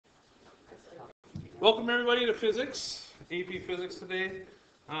Welcome everybody to physics, AP Physics today.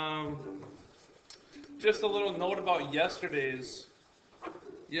 Just a little note about yesterday's.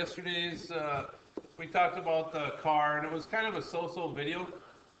 We talked about the car, and it was kind of a so-so video.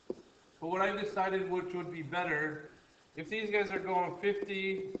 But what I decided which would be better, if these guys are going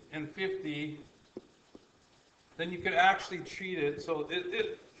 50 and 50, then you could actually treat it, so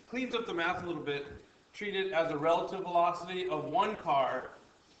it cleans up the math a little bit, treat it as a relative velocity of one car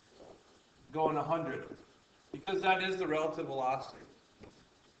going 100, because that is the relative velocity.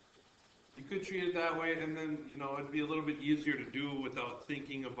 You could treat it that way, and then it'd be a little bit easier to do without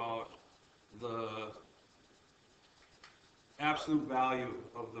thinking about the absolute value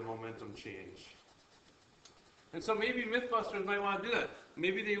of the momentum change. And so maybe Mythbusters might want to do that.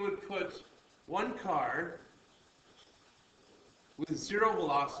 Maybe they would put one car with 0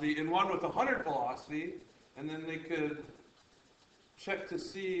 velocity and one with 100 velocity, and then they could check to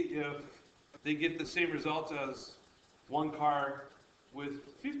see if they get the same results as one car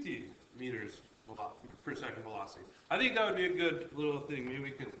with 50 meters per second velocity. I think that would be a good little thing. Maybe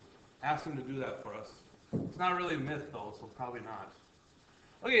we could ask them to do that for us. It's not really a myth though, so probably not.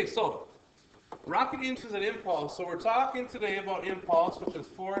 Okay, so rocket inches and impulse. So we're talking today about impulse, which is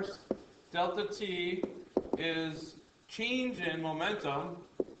force delta t is change in momentum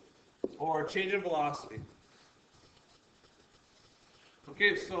or change in velocity.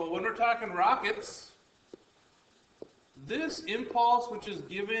 Okay, so when we're talking rockets, this impulse, which is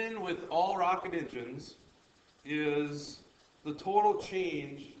given with all rocket engines, is the total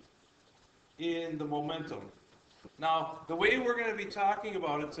change in the momentum. Now, the way we're going to be talking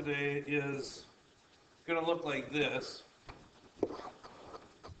about it today is going to look like this.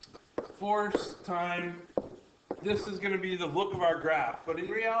 Force time, this is going to be the look of our graph, but in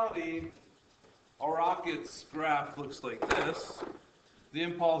reality, a rocket's graph looks like this. The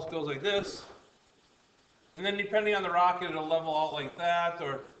impulse goes like this, and then depending on the rocket, it'll level out like that,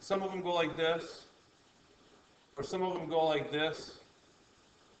 or some of them go like this, or some of them go like this.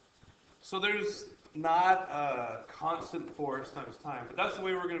 So there's not a constant force times time, but that's the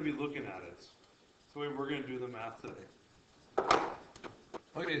way we're going to be looking at it. That's the way we're going to do the math today.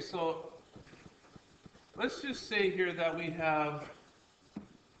 Okay, so let's just say here that we have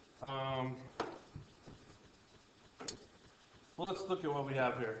well, let's look at what we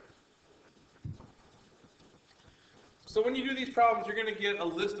have here. So when you do these problems, you're going to get a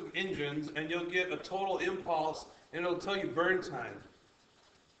list of engines, and you'll get a total impulse, and it'll tell you burn time.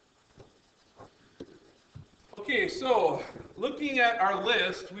 Okay, so looking at our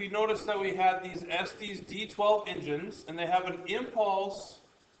list, we noticed that we had these Estes D12 engines, and they have an impulse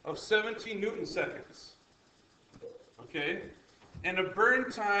of 17 Newton seconds. Okay, and a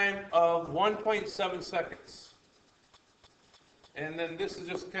burn time of 1.7 seconds. And then this is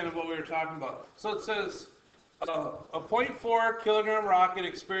just kind of what we were talking about. So it says a 0.4 kilogram rocket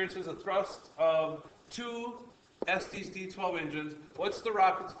experiences a thrust of 2 Estes D12 engines. What's the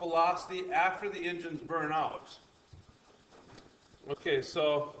rocket's velocity after the engines burn out? Okay,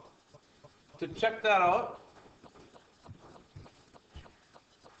 so to check that out,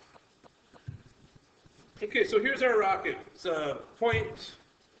 okay, so here's our rocket. It's a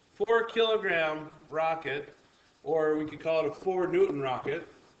 0.4 kilogram rocket, or we could call it a 4 Newton rocket.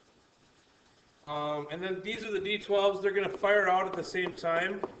 And then these are the D12s. They're going to fire out at the same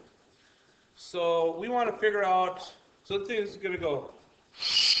time. So we want to figure out, so the thing is going to go,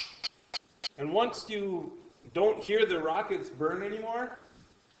 and once you don't hear the rockets burn anymore,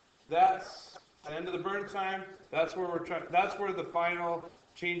 that's the end of the burn time. That's where that's where the final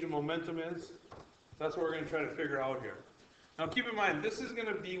change in momentum is. That's what we're going to try to figure out here. Now keep in mind, this is going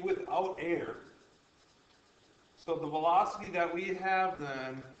to be without air. So the velocity that we have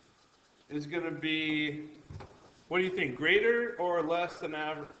then is going to be, what do you think, greater or less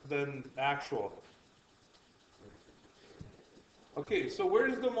than actual? Okay, so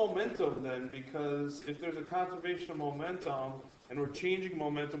where's the momentum then? Because if there's a conservation of momentum and we're changing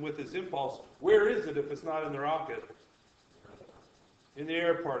momentum with this impulse, where is it if it's not in the rocket? In the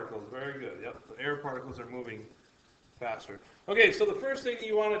air particles. Very good. Yep, the air particles are moving faster. Okay, so the first thing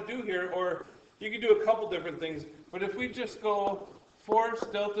you want to do here, or you can do a couple different things, but if we just go force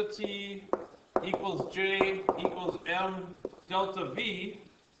delta T equals J equals M delta V,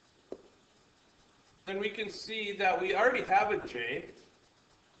 then we can see that we already have a J.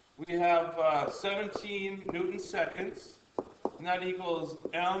 We have 17 Newton seconds, and that equals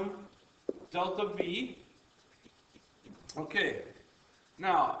M delta V. Okay,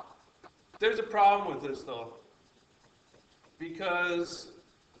 now there's a problem with this though, because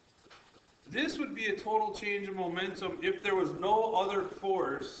this would be a total change of momentum if there was no other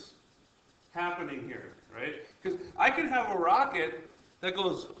force happening here, right? Because I could have a rocket that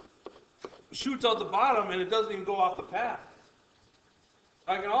shoots out the bottom and it doesn't even go off the path.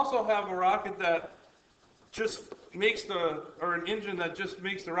 I can also have a rocket that just makes or an engine that just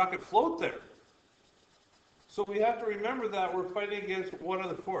makes the rocket float there. So we have to remember that we're fighting against one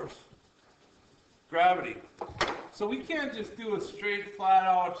other force, gravity. So we can't just do a straight, flat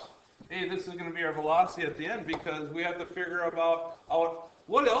out, hey, this is going to be our velocity at the end, because we have to figure out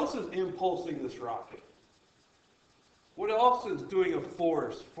what else is impulsing this rocket. What else is doing a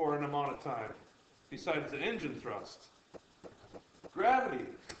force for an amount of time besides the engine thrust? Gravity.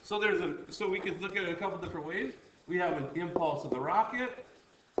 So we could look at it a couple different ways. We have an impulse of the rocket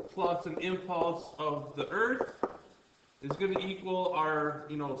plus an impulse of the Earth is going to equal our,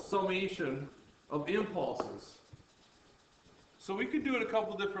 summation of impulses. So we could do it a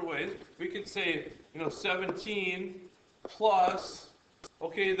couple different ways. We could say, 17 plus,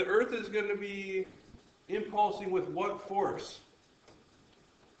 okay, the Earth is going to be impulsing with what force?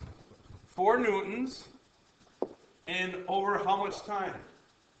 4 newtons, and over how much time?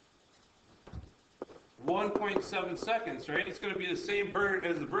 1.7 seconds, right? It's going to be the same burn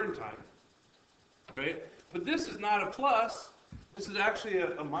as the burn time, right? But this is not a plus. This is actually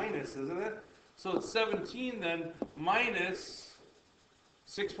a minus, isn't it? So it's 17 then minus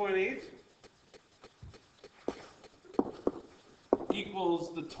 6.8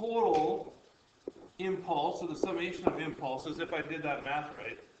 equals the total impulse, or the summation of impulses, if I did that math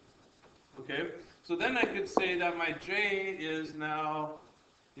right. Okay? So then I could say that my J is now,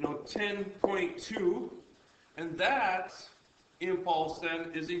 10.2, and that impulse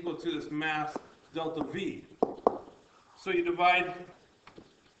then is equal to this mass delta V. So you divide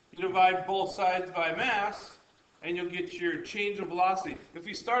both sides by mass, and you'll get your change of velocity. If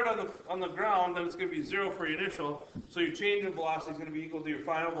you start on the ground, then it's going to be 0 for your initial, so your change of velocity is going to be equal to your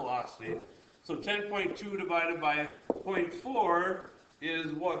final velocity. So 10.2 divided by 0.4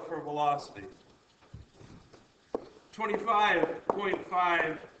 is what for velocity?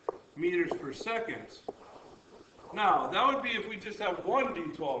 25.5 meters per second. Now, that would be if we just have one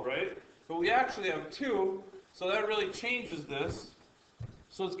D12, right? But we actually have 2, so that really changes this.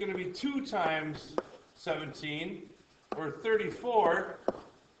 So it's going to be 2 times 17, or 34.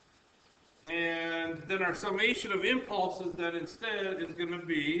 And then our summation of impulses then instead is going to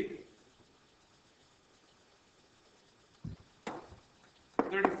be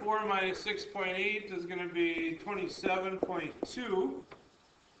 34 minus 6.8 is going to be 27.2,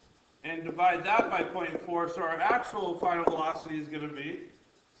 and divide that by 0.4, so our actual final velocity is going to be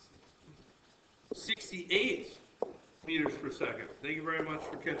 68 meters per second. Thank you very much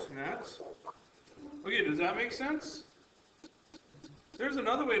for catching that. Okay, does that make sense? There's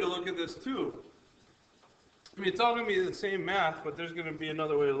another way to look at this too. I mean, it's all going to be the same math, but there's going to be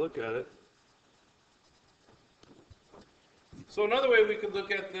another way to look at it. So another way we could look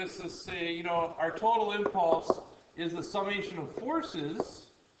at this is say, our total impulse is the summation of forces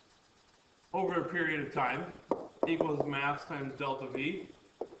over a period of time equals mass times delta V.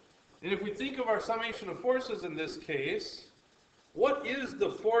 And if we think of our summation of forces in this case, what is the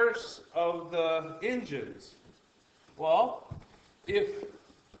force of the engines? Well, if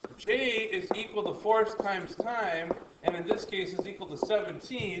J is equal to force times time, and in this case is equal to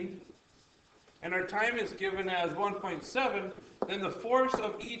 17, and our time is given as 1.7, then the force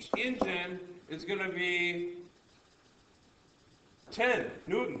of each engine is going to be 10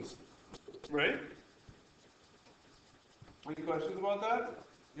 newtons, right? Any questions about that?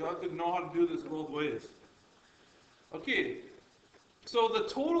 You'll have to know how to do this both ways. Okay, so the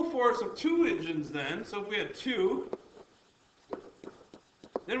total force of 2 engines then, so if we had 2,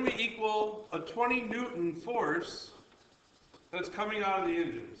 then we equal a 20 Newton force that's coming out of the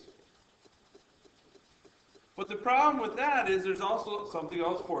engines. But the problem with that is there's also something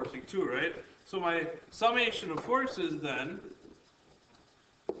else forcing too, right? So my summation of forces then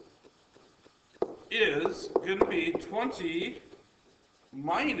is going to be 20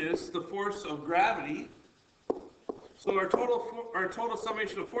 minus the force of gravity. So our total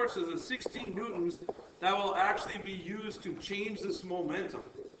summation of forces is 16 newtons that will actually be used to change this momentum,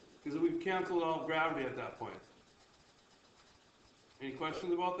 because we've canceled out gravity at that point. Any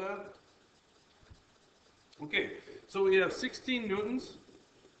questions about that? Okay, so we have 16 newtons.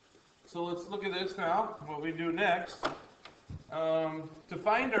 So let's look at this now, what we do next. To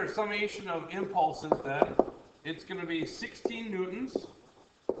find our summation of impulses then, it's going to be 16 newtons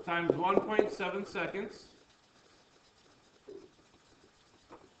times 1.7 seconds.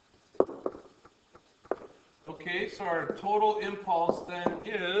 Okay, so our total impulse then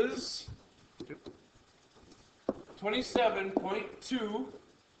is 27.2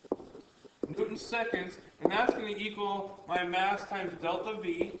 Newton seconds, and that's going to equal my mass times delta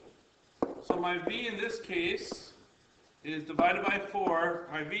V. So my V in this case is divided by 4.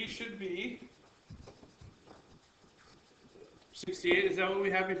 My V should be 68. Is that what we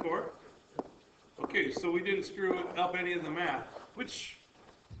had before? Okay, so we didn't screw up any of the math, which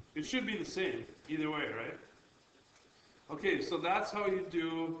it should be the same either way, right? Okay, so that's how you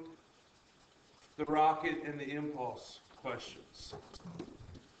do the rocket and the impulse questions.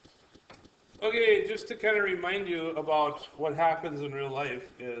 Okay, just to kind of remind you about what happens in real life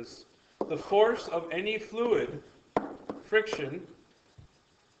is the force of any fluid, friction,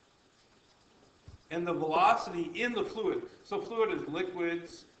 and the velocity in the fluid, so fluid is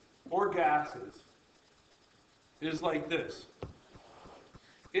liquids or gases, is like this.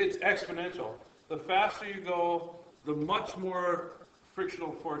 It's exponential. The faster you go, the much more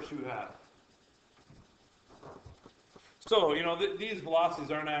frictional force you have. So, you know, these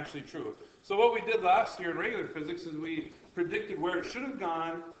velocities aren't actually true. So what we did last year in regular physics is we predicted where it should have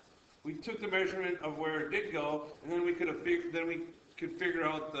gone. We took the measurement of where it did go, and then we could figure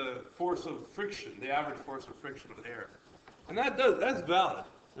out the force of friction, the average force of friction of air. And that's valid.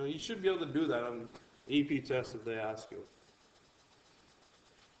 You know, you should be able to do that on AP tests if they ask you.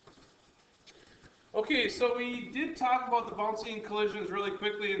 Okay, so we did talk about the bouncing collisions really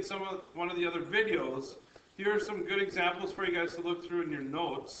quickly in one of the other videos. Here are some good examples for you guys to look through in your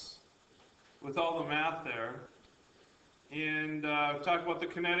notes with all the math there. And talk about the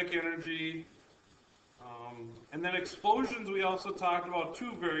kinetic energy. And then explosions we also talked about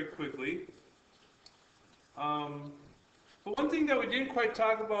too very quickly. But one thing that we didn't quite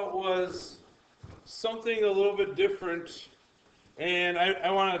talk about was something a little bit different. And I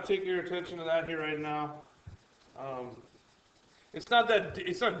want to take your attention to that here right now. It's not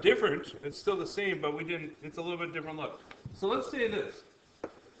different. It's still the same, but it's a little bit different look. So let's say this.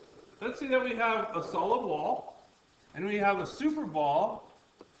 Let's say that we have a solid wall, and we have a super ball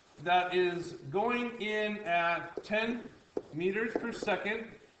that is going in at 10 meters per second.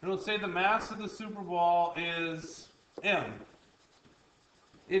 And let's say the mass of the super ball is m.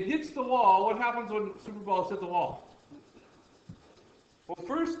 It hits the wall. What happens when super balls hit the wall? Well,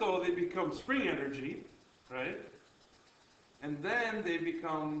 first, though, they become spring energy, right? And then they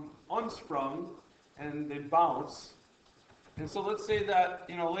become unsprung, and they bounce. And so let's say that,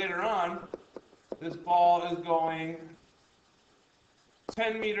 you know, later on, this ball is going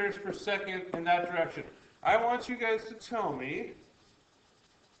 10 meters per second in that direction. I want you guys to tell me,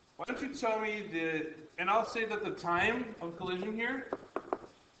 why don't you tell me and I'll say that the time of collision here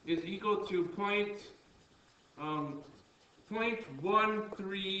is equal to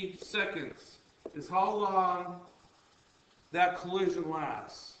 0.13 seconds is how long that collision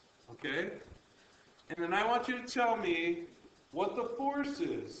lasts, okay? And then I want you to tell me what the force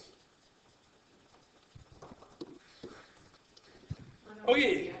is.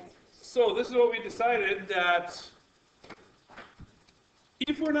 Okay, so this is what we decided, that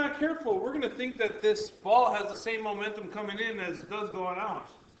if we're not careful, we're going to think that this ball has the same momentum coming in as it does going out,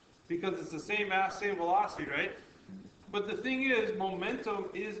 because it's the same mass, same velocity, right? But the thing is, momentum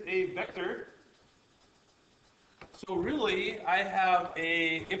is a vector. So really, I have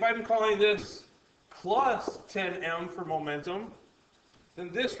if I'm calling this plus 10m for momentum, then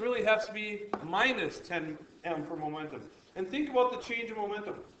this really has to be minus 10m for momentum. And think about the change in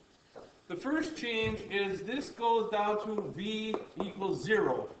momentum. The first change is this goes down to v equals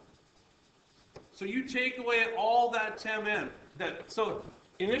 0. So you take away all that 10m. So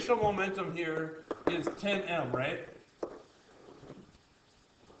initial momentum here is 10m, right?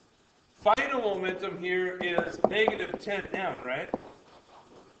 Final momentum here is negative 10m, right?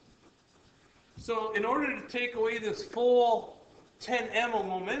 So in order to take away this full 10m of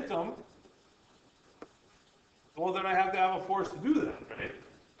momentum, well, then I have to have a force to do that, right?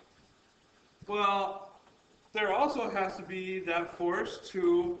 Well, there also has to be that force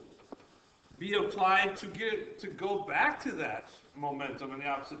to be applied to go back to that momentum in the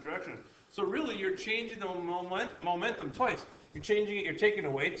opposite direction. So really, you're changing the momentum twice. You're changing it, you're taking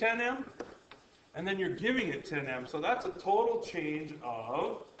away 10m, and then you're giving it 10m. So that's a total change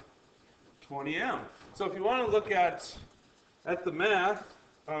of 20m. So if you want to look at the math,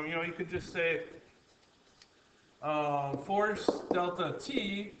 you know, you could just say force delta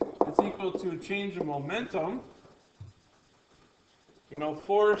T is equal to change in momentum. You know,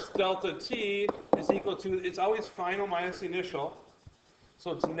 force delta T is equal to, it's always final minus initial.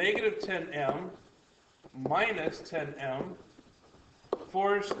 So it's negative 10m minus 10m.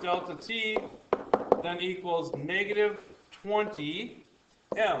 Force delta T then equals negative 20m.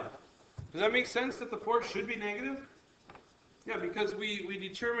 Does that make sense that the force should be negative? Yeah, because we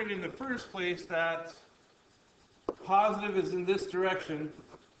determined in the first place that positive is in this direction.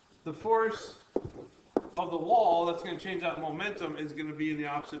 The force of the wall that's going to change that momentum is going to be in the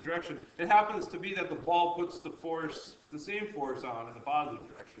opposite direction. It happens to be that the ball puts the same force on in the positive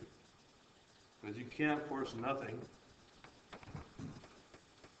direction. Because you can't force nothing.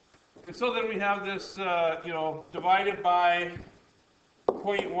 And so then we have this, divided by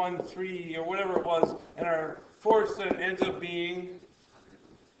 0.13 or whatever it was, and our force then ends up being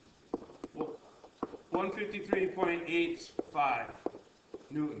 153.85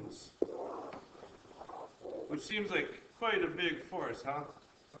 newtons. Which seems like quite a big force, huh?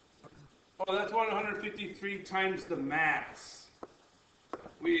 Oh, that's 153 times the mass.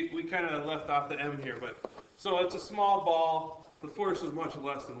 We kind of left off the m here, but so it's a small ball. The force is much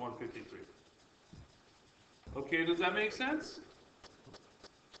less than 153. Okay, does that make sense?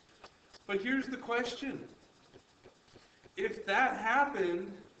 But here's the question. If that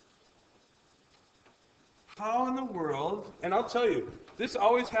happened, how in the world, and I'll tell you, this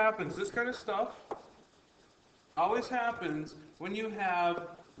always happens, this kind of stuff always happens when you have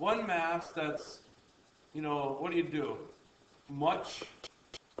one mass that's, what do? Much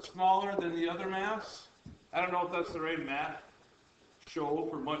smaller than the other mass. I don't know if that's the right math show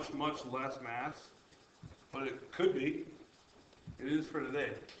for much, much less mass, but it could be. It is for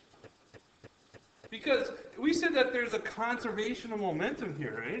today. Because we said that there's a conservation of momentum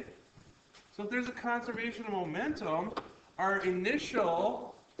here, right? So if there's a conservation of momentum, our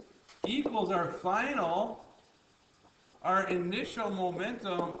initial equals our final. Our initial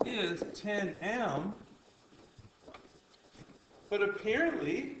momentum is 10m, but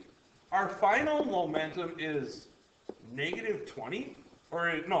apparently our final momentum is negative 20,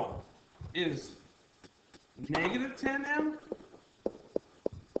 or no, is negative 10m?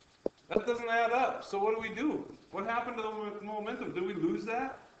 That doesn't add up. So what do? What happened to the momentum? Did we lose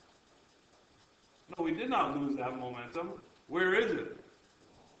that? No, we did not lose that momentum. Where is it?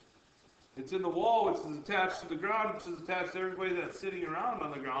 It's in the wall, which is attached to the ground, which is attached to everybody that's sitting around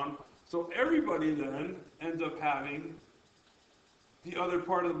on the ground. So everybody then ends up having the other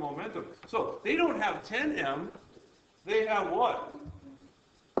part of the momentum. So they don't have 10m, they have what?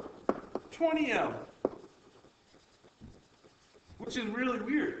 20m. Which is really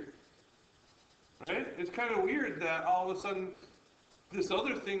weird. Right? It's kind of weird that all of a sudden this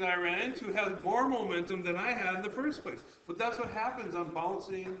other thing that I ran into has more momentum than I had in the first place. But that's what happens on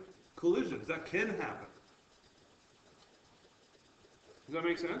bouncing collisions. That can happen. Does that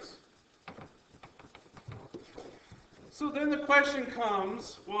make sense? So then the question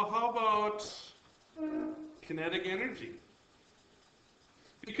comes, well, how about kinetic energy?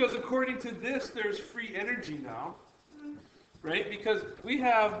 Because according to this, there's free energy now, right? Because we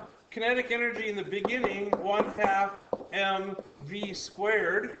have kinetic energy in the beginning, 1/2 mv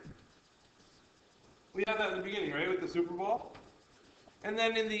squared. We have that in the beginning, right, with the Super Ball? And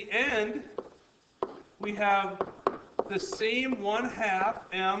then in the end, we have the same 1/2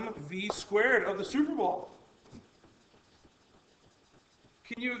 mv squared of the Super Bowl.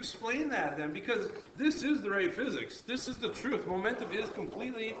 Can you explain that then? Because this is the right physics. This is the truth. Momentum is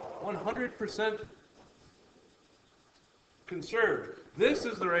completely 100% conserved. This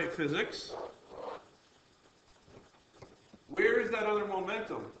is the right physics. Where is that other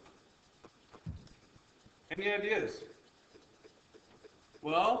momentum? Any ideas?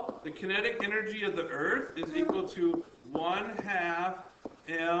 Well, the kinetic energy of the Earth is equal to 1/2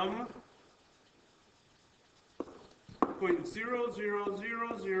 m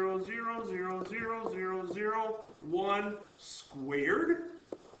 0.0000000001 squared.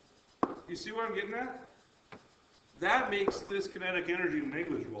 You see what I'm getting at? That makes this kinetic energy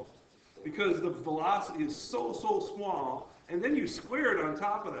negligible because the velocity is so small, and then you square it on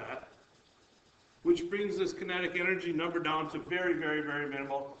top of that, which brings this kinetic energy number down to very, very, very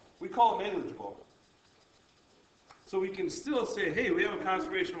minimal. We call it negligible. So we can still say, hey, we have a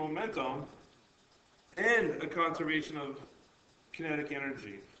conservation of momentum and a conservation of kinetic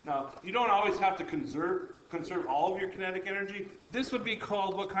energy. Now, you don't always have to conserve all of your kinetic energy. This would be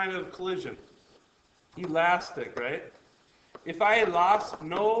called what kind of collision? Elastic, right? If I lost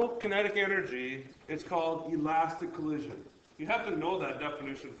no kinetic energy, it's called elastic collision. You have to know that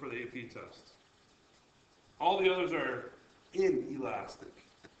definition for the AP test. All the others are inelastic.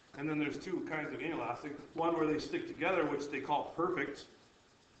 And then there's two kinds of inelastic. One where they stick together, which they call perfect.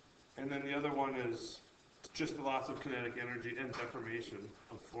 And then the other one is just the loss of kinetic energy and deformation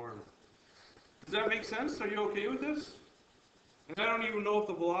of form. Does that make sense? Are you okay with this? And I don't even know if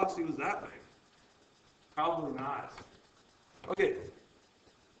the velocity was that big. Probably not. Okay.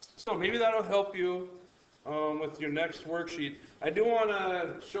 So maybe that'll help you with your next worksheet. I do want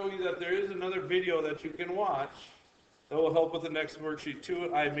to show you that there is another video that you can watch that will help with the next worksheet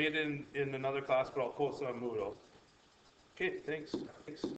too. I made it in another class, but I'll post it on Moodle. Okay, thanks.